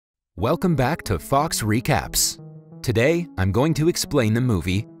Welcome back to Fox Recaps. Today, I'm going to explain the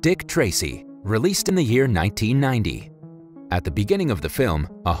movie Dick Tracy, released in the year 1990. At the beginning of the film,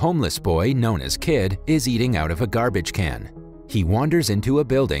 a homeless boy known as Kid is eating out of a garbage can. He wanders into a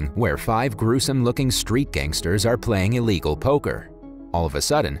building where 5 gruesome-looking street gangsters are playing illegal poker. All of a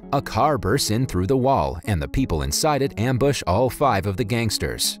sudden, a car bursts in through the wall and the people inside it ambush all 5 of the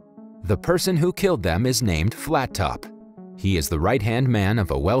gangsters. The person who killed them is named Flat Top. He is the right-hand man of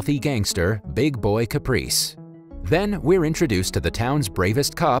a wealthy gangster, Big Boy Caprice. Then we're introduced to the town's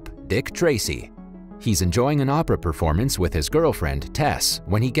bravest cop, Dick Tracy. He's enjoying an opera performance with his girlfriend, Tess,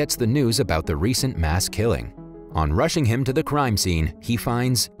 when he gets the news about the recent mass killing. On rushing him to the crime scene, he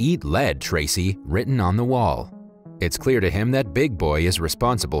finds "Eat Lead, Tracy" written on the wall. It's clear to him that Big Boy is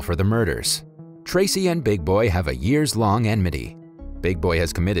responsible for the murders. Tracy and Big Boy have a years-long enmity. Big Boy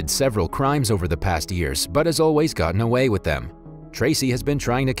has committed several crimes over the past years, but has always gotten away with them. Tracy has been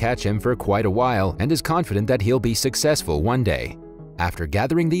trying to catch him for quite a while and is confident that he'll be successful one day. After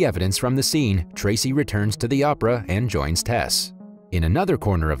gathering the evidence from the scene, Tracy returns to the opera and joins Tess. In another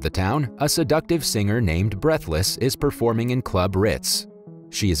corner of the town, a seductive singer named Breathless is performing in Club Ritz.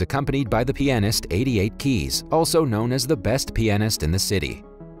 She is accompanied by the pianist 88 Keys, also known as the best pianist in the city.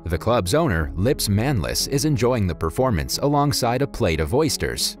 The club's owner, Lips Manless, is enjoying the performance alongside a plate of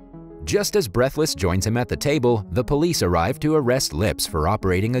oysters. Just as Breathless joins him at the table, the police arrive to arrest Lips for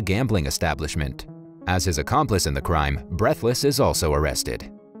operating a gambling establishment. As his accomplice in the crime, Breathless is also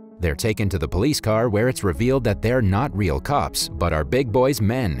arrested. They're taken to the police car where it's revealed that they're not real cops, but are Big Boy's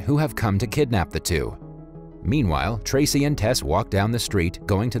men who have come to kidnap the two. Meanwhile, Tracy and Tess walk down the street,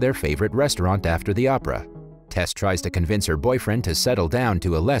 going to their favorite restaurant after the opera. Tess tries to convince her boyfriend to settle down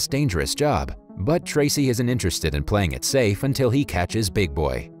to a less dangerous job, but Tracy isn't interested in playing it safe until he catches Big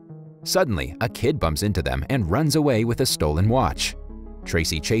Boy. Suddenly, a kid bumps into them and runs away with a stolen watch.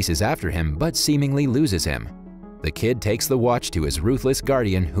 Tracy chases after him but seemingly loses him. The kid takes the watch to his ruthless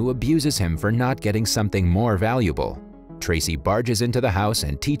guardian who abuses him for not getting something more valuable. Tracy barges into the house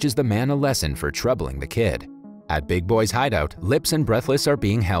and teaches the man a lesson for troubling the kid. At Big Boy's hideout, Lips and Breathless are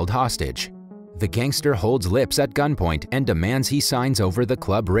being held hostage. The gangster holds Lips at gunpoint and demands he signs over the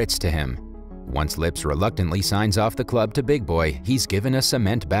Club Ritz to him. Once Lips reluctantly signs off the club to Big Boy, he's given a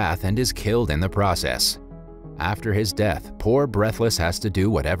cement bath and is killed in the process. After his death, poor Breathless has to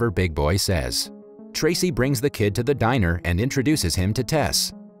do whatever Big Boy says. Tracy brings the kid to the diner and introduces him to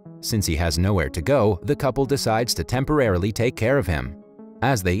Tess. Since he has nowhere to go, the couple decides to temporarily take care of him.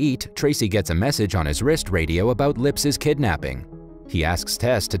 As they eat, Tracy gets a message on his wrist radio about Lips's kidnapping. He asks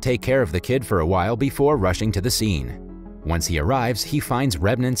Tess to take care of the kid for a while before rushing to the scene. Once he arrives, he finds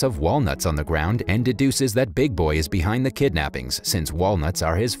remnants of walnuts on the ground and deduces that Big Boy is behind the kidnappings since walnuts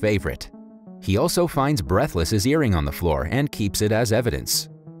are his favorite. He also finds Breathless's earring on the floor and keeps it as evidence.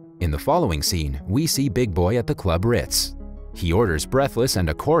 In the following scene, we see Big Boy at the Club Ritz. He orders Breathless and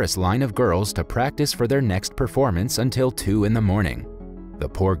a chorus line of girls to practice for their next performance until 2 in the morning. The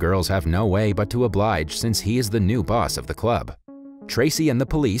poor girls have no way but to oblige since he is the new boss of the club. Tracy and the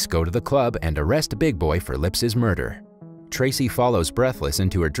police go to the club and arrest Big Boy for Lips's murder. Tracy follows Breathless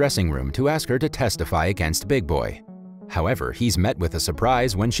into her dressing room to ask her to testify against Big Boy. However, he's met with a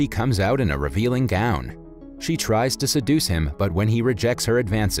surprise when she comes out in a revealing gown. She tries to seduce him, but when he rejects her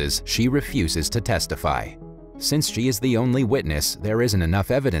advances, she refuses to testify. Since she is the only witness, there isn't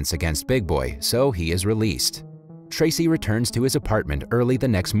enough evidence against Big Boy, so he is released. Tracy returns to his apartment early the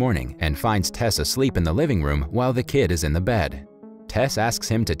next morning and finds Tess asleep in the living room while the kid is in the bed. Tess asks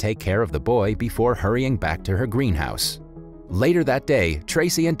him to take care of the boy before hurrying back to her greenhouse. Later that day,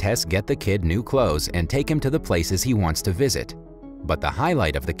 Tracy and Tess get the kid new clothes and take him to the places he wants to visit. But the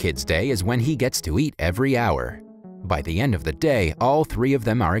highlight of the kid's day is when he gets to eat every hour. By the end of the day, all 3 of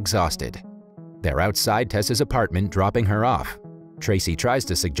them are exhausted. They're outside Tess's apartment dropping her off. Tracy tries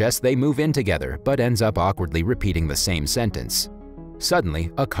to suggest they move in together, but ends up awkwardly repeating the same sentence.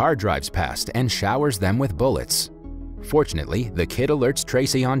 Suddenly, a car drives past and showers them with bullets. Fortunately, the kid alerts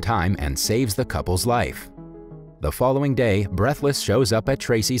Tracy on time and saves the couple's life. The following day, Breathless shows up at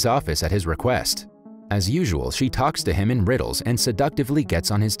Tracy's office at his request. As usual, she talks to him in riddles and seductively gets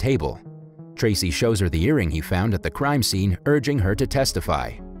on his table. Tracy shows her the earring he found at the crime scene, urging her to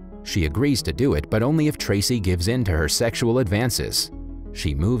testify. She agrees to do it, but only if Tracy gives in to her sexual advances.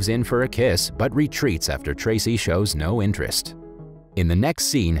 She moves in for a kiss, but retreats after Tracy shows no interest. In the next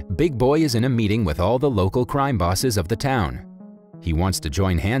scene, Big Boy is in a meeting with all the local crime bosses of the town. He wants to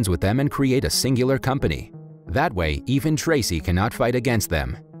join hands with them and create a singular company. That way, even Tracy cannot fight against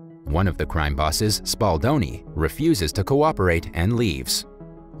them. One of the crime bosses, Spaldoni, refuses to cooperate and leaves.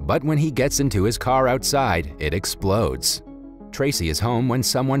 But when he gets into his car outside, it explodes. Tracy is home when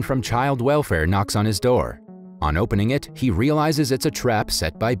someone from child welfare knocks on his door. On opening it, he realizes it's a trap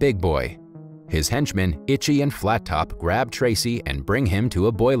set by Big Boy. His henchmen, Itchy and Flat Top, grab Tracy and bring him to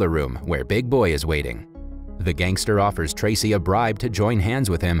a boiler room where Big Boy is waiting. The gangster offers Tracy a bribe to join hands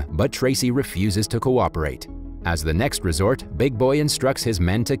with him, but Tracy refuses to cooperate. As the next resort, Big Boy instructs his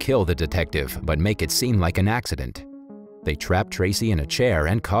men to kill the detective, but make it seem like an accident. They trap Tracy in a chair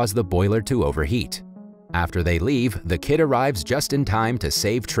and cause the boiler to overheat. After they leave, the kid arrives just in time to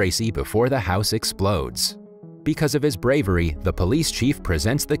save Tracy before the house explodes. Because of his bravery, the police chief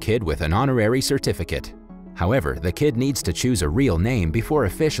presents the kid with an honorary certificate. However, the kid needs to choose a real name before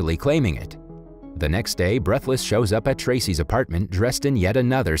officially claiming it. The next day, Breathless shows up at Tracy's apartment dressed in yet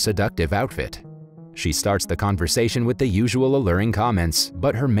another seductive outfit. She starts the conversation with the usual alluring comments,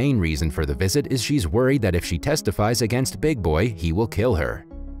 but her main reason for the visit is she's worried that if she testifies against Big Boy, he will kill her.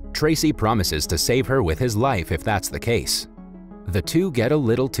 Tracy promises to save her with his life if that's the case. The two get a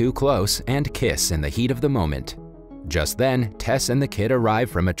little too close and kiss in the heat of the moment. Just then, Tess and the kid arrive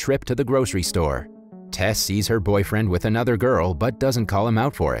from a trip to the grocery store. Tess sees her boyfriend with another girl but doesn't call him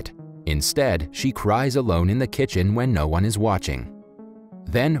out for it. Instead, she cries alone in the kitchen when no one is watching.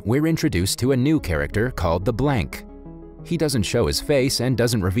 Then we're introduced to a new character called the Blank. He doesn't show his face and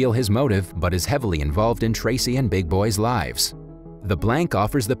doesn't reveal his motive, but is heavily involved in Tracy and Big Boy's lives. The Blank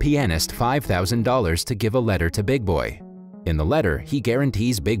offers the pianist $5,000 to give a letter to Big Boy. In the letter, he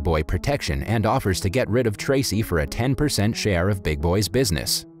guarantees Big Boy protection and offers to get rid of Tracy for a 10% share of Big Boy's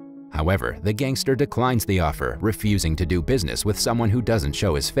business. However, the gangster declines the offer, refusing to do business with someone who doesn't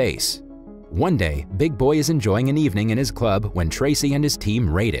show his face. One day, Big Boy is enjoying an evening in his club when Tracy and his team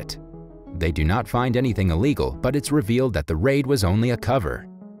raid it. They do not find anything illegal, but it's revealed that the raid was only a cover.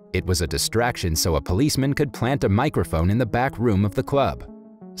 It was a distraction so a policeman could plant a microphone in the back room of the club.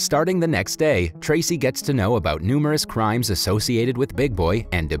 Starting the next day, Tracy gets to know about numerous crimes associated with Big Boy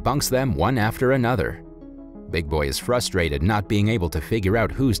and debunks them one after another. Big Boy is frustrated not being able to figure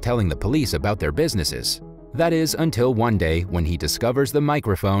out who's telling the police about their businesses. That is until one day when he discovers the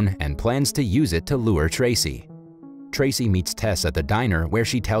microphone and plans to use it to lure Tracy. Tracy meets Tess at the diner where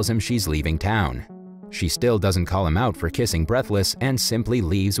she tells him she's leaving town. She still doesn't call him out for kissing Breathless and simply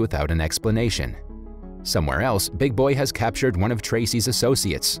leaves without an explanation. Somewhere else, Big Boy has captured one of Tracy's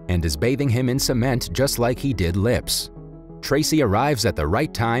associates and is bathing him in cement just like he did Lips. Tracy arrives at the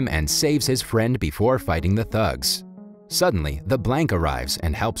right time and saves his friend before fighting the thugs. Suddenly, the Blank arrives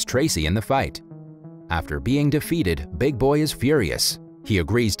and helps Tracy in the fight. After being defeated, Big Boy is furious. He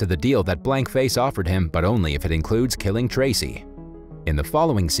agrees to the deal that Blankface offered him, but only if it includes killing Tracy. In the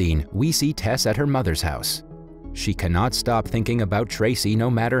following scene, we see Tess at her mother's house. She cannot stop thinking about Tracy no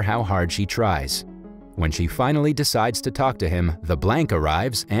matter how hard she tries. When she finally decides to talk to him, the Blank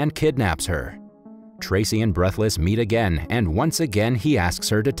arrives and kidnaps her. Tracy and Breathless meet again, and once again he asks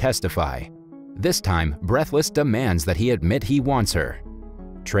her to testify. This time, Breathless demands that he admit he wants her.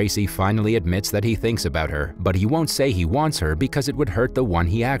 Tracy finally admits that he thinks about her, but he won't say he wants her because it would hurt the one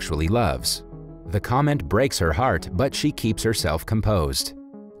he actually loves. The comment breaks her heart, but she keeps herself composed.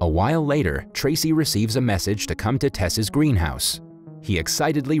 A while later, Tracy receives a message to come to Tess's greenhouse. He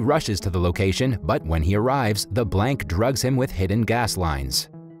excitedly rushes to the location, but when he arrives, the Blank drugs him with hidden gas lines.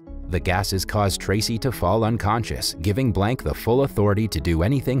 The gases cause Tracy to fall unconscious, giving Blank the full authority to do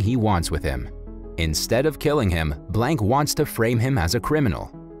anything he wants with him. Instead of killing him, Blank wants to frame him as a criminal.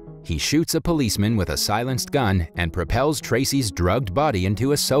 He shoots a policeman with a silenced gun and propels Tracy's drugged body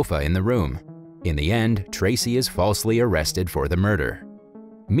into a sofa in the room. In the end, Tracy is falsely arrested for the murder.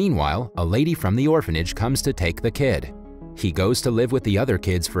 Meanwhile, a lady from the orphanage comes to take the kid. He goes to live with the other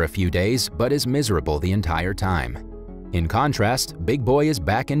kids for a few days, but is miserable the entire time. In contrast, Big Boy is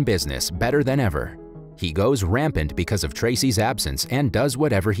back in business better than ever. He goes rampant because of Tracy's absence and does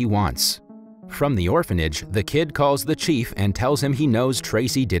whatever he wants. From the orphanage, the kid calls the chief and tells him he knows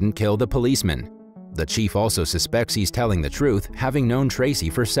Tracy didn't kill the policeman. The chief also suspects he's telling the truth, having known Tracy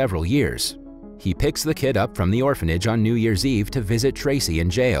for several years. He picks the kid up from the orphanage on New Year's Eve to visit Tracy in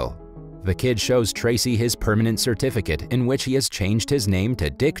jail. The kid shows Tracy his permanent certificate in which he has changed his name to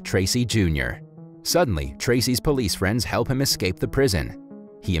Dick Tracy Jr. Suddenly, Tracy's police friends help him escape the prison.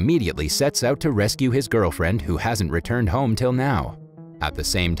 He immediately sets out to rescue his girlfriend who hasn't returned home till now. At the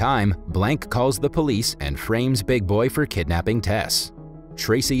same time, Blank calls the police and frames Big Boy for kidnapping Tess.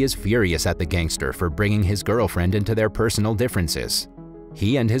 Tracy is furious at the gangster for bringing his girlfriend into their personal differences.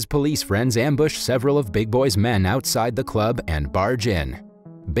 He and his police friends ambush several of Big Boy's men outside the club and barge in.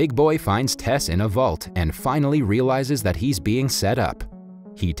 Big Boy finds Tess in a vault and finally realizes that he's being set up.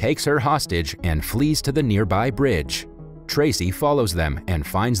 He takes her hostage and flees to the nearby bridge. Tracy follows them and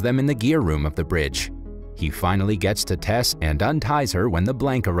finds them in the gear room of the bridge. He finally gets to Tess and unties her when the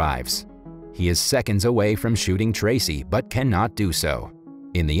blank arrives. He is seconds away from shooting Tracy but cannot do so.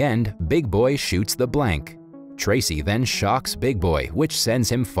 In the end, Big Boy shoots the blank. Tracy then shocks Big Boy, which sends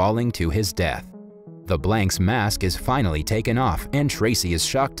him falling to his death. The blank's mask is finally taken off and Tracy is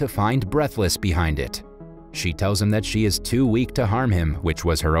shocked to find Breathless behind it. She tells him that she is too weak to harm him, which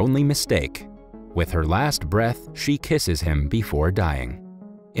was her only mistake. With her last breath, she kisses him before dying.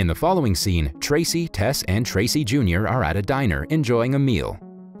 In the following scene, Tracy, Tess, and Tracy Jr. are at a diner enjoying a meal.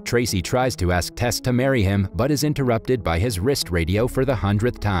 Tracy tries to ask Tess to marry him but is interrupted by his wrist radio for the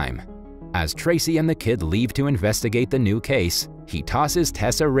 100th time. As Tracy and the kid leave to investigate the new case, he tosses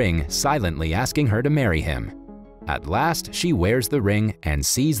Tess a ring, silently asking her to marry him. At last, she wears the ring and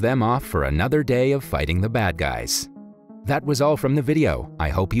sees them off for another day of fighting the bad guys. That was all from the video. I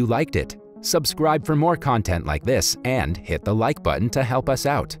hope you liked it. Subscribe for more content like this and hit the like button to help us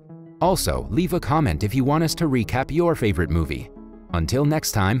out. Also, leave a comment if you want us to recap your favorite movie. Until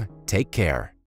next time, take care.